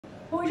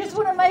But we just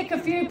want to make a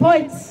few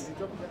points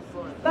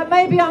that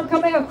maybe aren't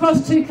coming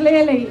across too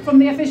clearly from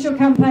the official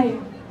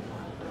campaign.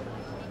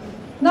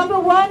 Number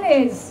one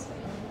is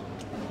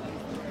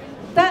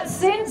that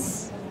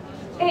since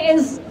it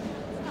is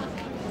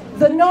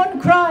the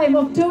non-crime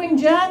of doing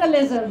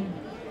journalism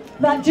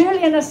that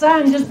Julian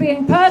Assange is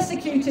being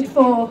persecuted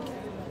for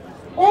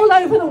all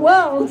over the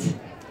world,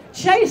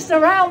 chased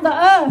around the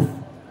earth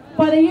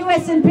by the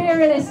US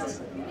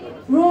imperialist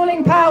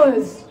ruling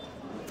powers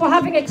for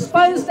having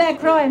exposed their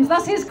crimes.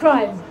 That's his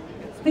crime.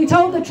 He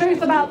told the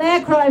truth about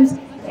their crimes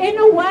in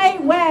a way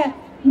where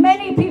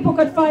many people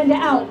could find it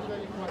out.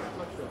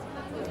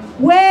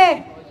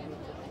 Where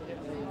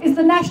is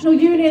the National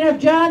Union of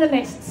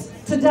Journalists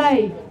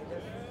today?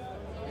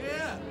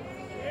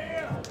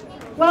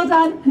 Well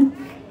done.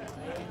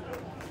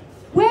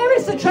 Where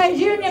is the trade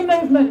union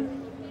movement?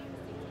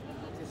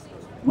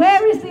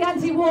 Where is the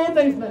anti-war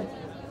movement?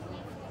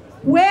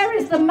 Where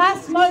is the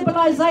mass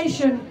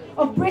mobilization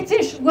of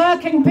British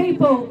working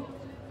people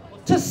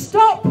to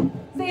stop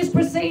these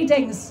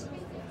proceedings,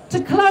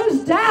 to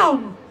close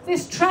down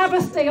this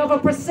travesty of a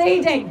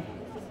proceeding?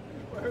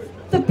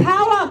 The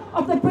power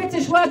of the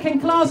British working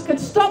class could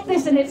stop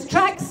this in its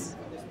tracks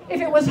if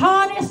it was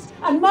harnessed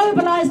and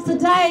mobilized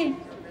today.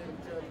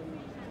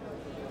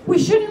 We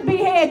shouldn't be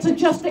here to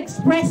just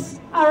express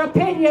our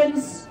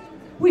opinions.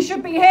 We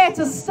should be here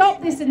to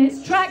stop this in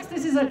its tracks.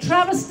 This is a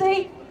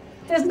travesty.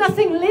 There's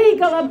nothing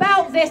legal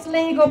about this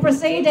legal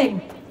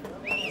proceeding.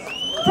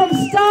 From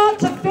start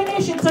to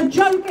finish, it's a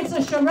joke, it's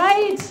a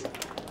charade.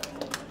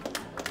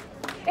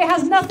 It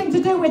has nothing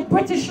to do with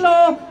British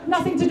law,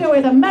 nothing to do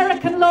with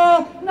American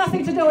law,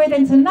 nothing to do with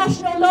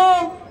international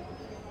law.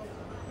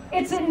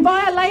 It's in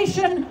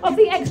violation of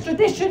the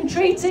extradition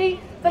treaty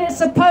that it's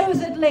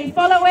supposedly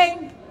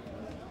following.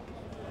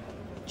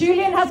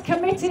 Julian has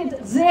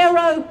committed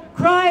 0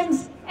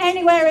 crimes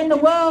anywhere in the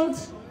world.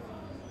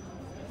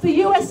 The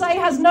USA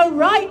has no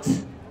right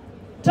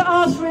to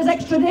ask for his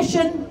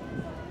extradition.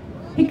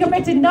 He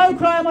committed no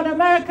crime on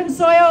American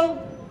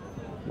soil.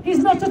 He's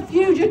not a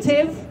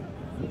fugitive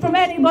from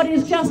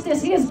anybody's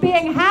justice. He is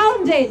being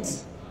hounded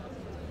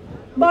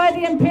by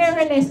the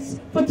imperialists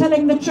for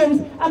telling the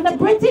truth. And the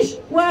British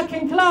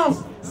working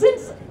class,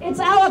 since it's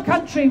our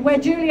country where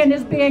Julian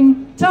is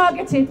being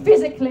targeted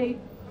physically,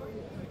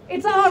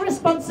 it's our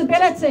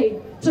responsibility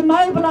to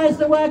mobilize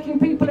the working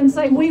people and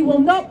say, we will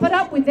not put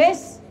up with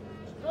this.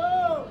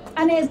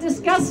 And it is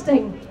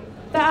disgusting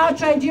that our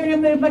trade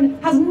union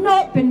movement has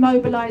not been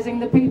mobilizing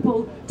the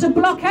people to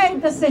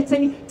blockade the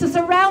city, to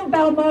surround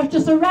Belmarsh,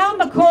 to surround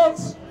the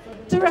courts,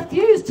 to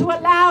refuse to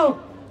allow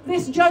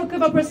this joke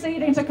of a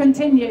proceeding to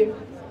continue.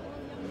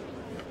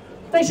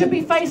 They should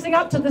be facing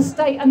up to the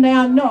state, and they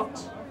are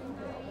not.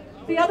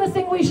 The other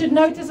thing we should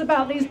notice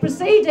about these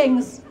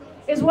proceedings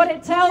is what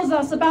it tells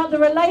us about the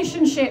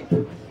relationship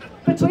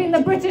between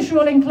the British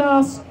ruling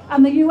class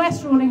and the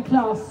US ruling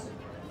class.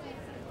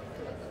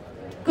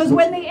 Because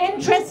when the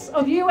interests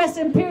of US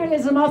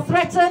imperialism are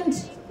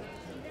threatened,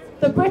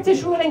 the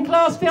British ruling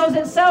class feels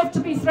itself to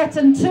be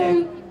threatened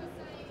too.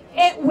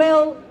 It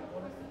will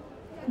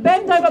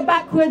bend over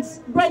backwards,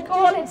 break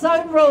all its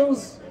own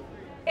rules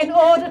in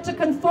order to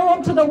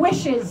conform to the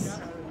wishes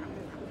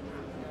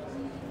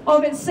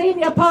of its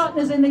senior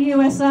partners in the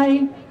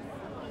USA,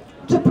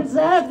 to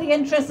preserve the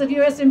interests of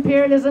US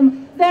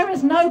imperialism. There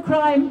is no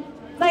crime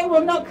they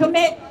will not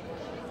commit.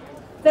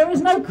 There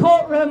is no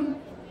courtroom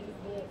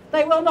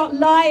they will not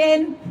lie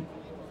in.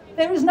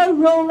 There is no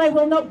rule they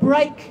will not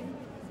break.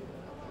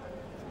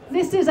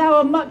 This is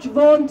our much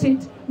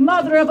vaunted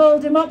mother of all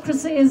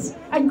democracies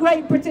and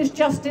great British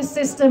justice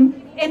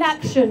system in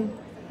action.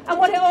 And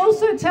what it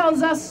also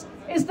tells us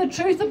is the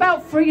truth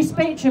about free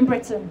speech in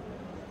Britain.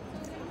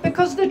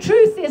 Because the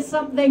truth is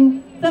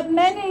something that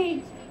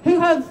many who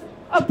have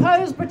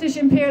opposed British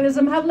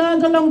imperialism have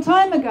learned a long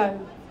time ago,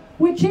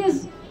 which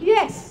is,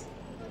 yes,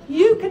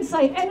 you can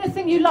say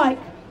anything you like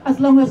as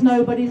long as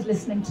nobody's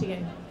listening to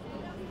you.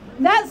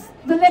 That's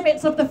the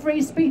limits of the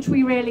free speech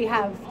we really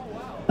have.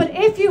 But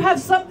if you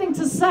have something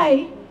to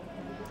say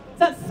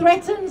that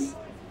threatens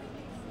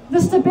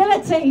the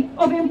stability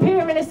of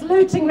imperialist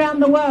looting around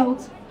the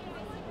world,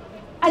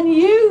 and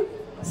you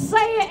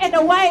say it in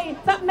a way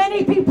that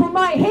many people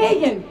might hear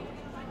you,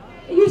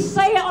 you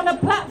say it on a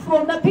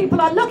platform that people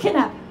are looking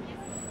at,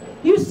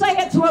 you say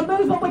it to a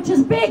movement which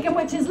is big and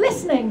which is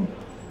listening,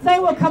 they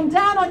will come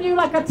down on you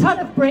like a ton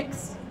of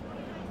bricks.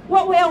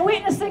 What we are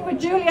witnessing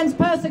with Julian's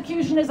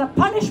persecution is a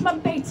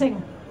punishment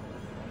beating.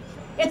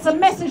 It's a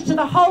message to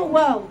the whole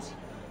world,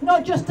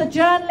 not just to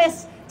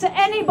journalists, to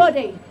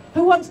anybody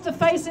who wants to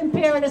face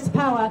imperialist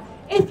power.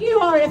 If you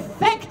are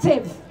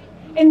effective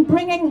in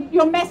bringing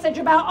your message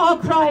about our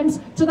crimes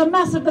to the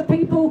mass of the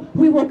people,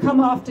 we will come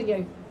after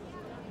you.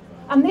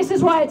 And this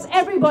is why it's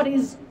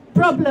everybody's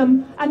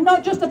problem, and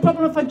not just a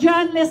problem for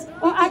journalists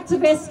or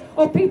activists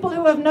or people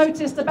who have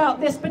noticed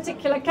about this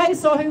particular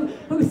case or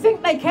who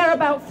think they care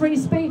about free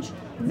speech.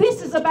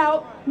 This is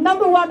about,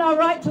 number one, our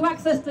right to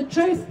access the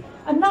truth,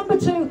 and number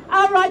two,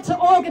 our right to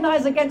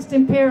organize against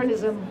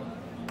imperialism.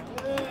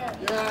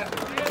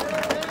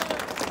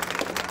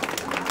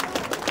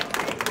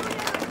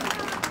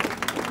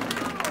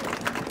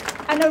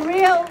 And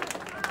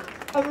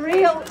a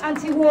real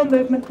anti-war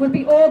movement would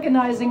be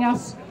organising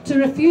us to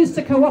refuse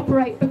to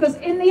cooperate, because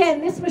in the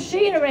end this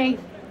machinery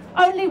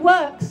only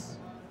works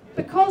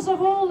because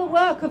of all the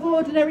work of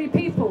ordinary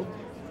people.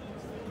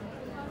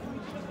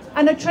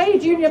 And a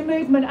trade union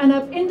movement and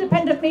an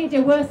independent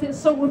media worth its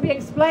salt would be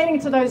explaining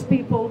to those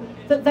people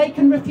that they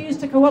can refuse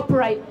to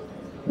cooperate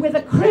with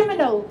a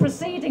criminal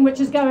proceeding which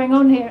is going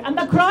on here. And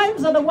the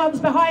crimes are the ones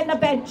behind the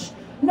bench,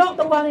 not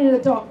the one in the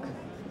dock.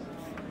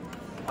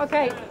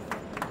 Okay,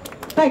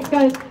 thanks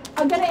guys.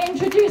 I'm going to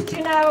introduce to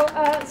you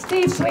now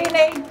Steve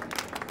Sweeney.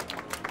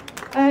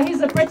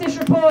 He's a British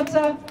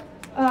reporter,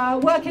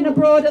 working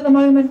abroad at the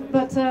moment,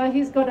 but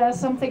he's got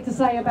something to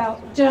say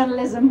about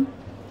journalism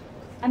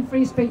and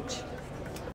free speech.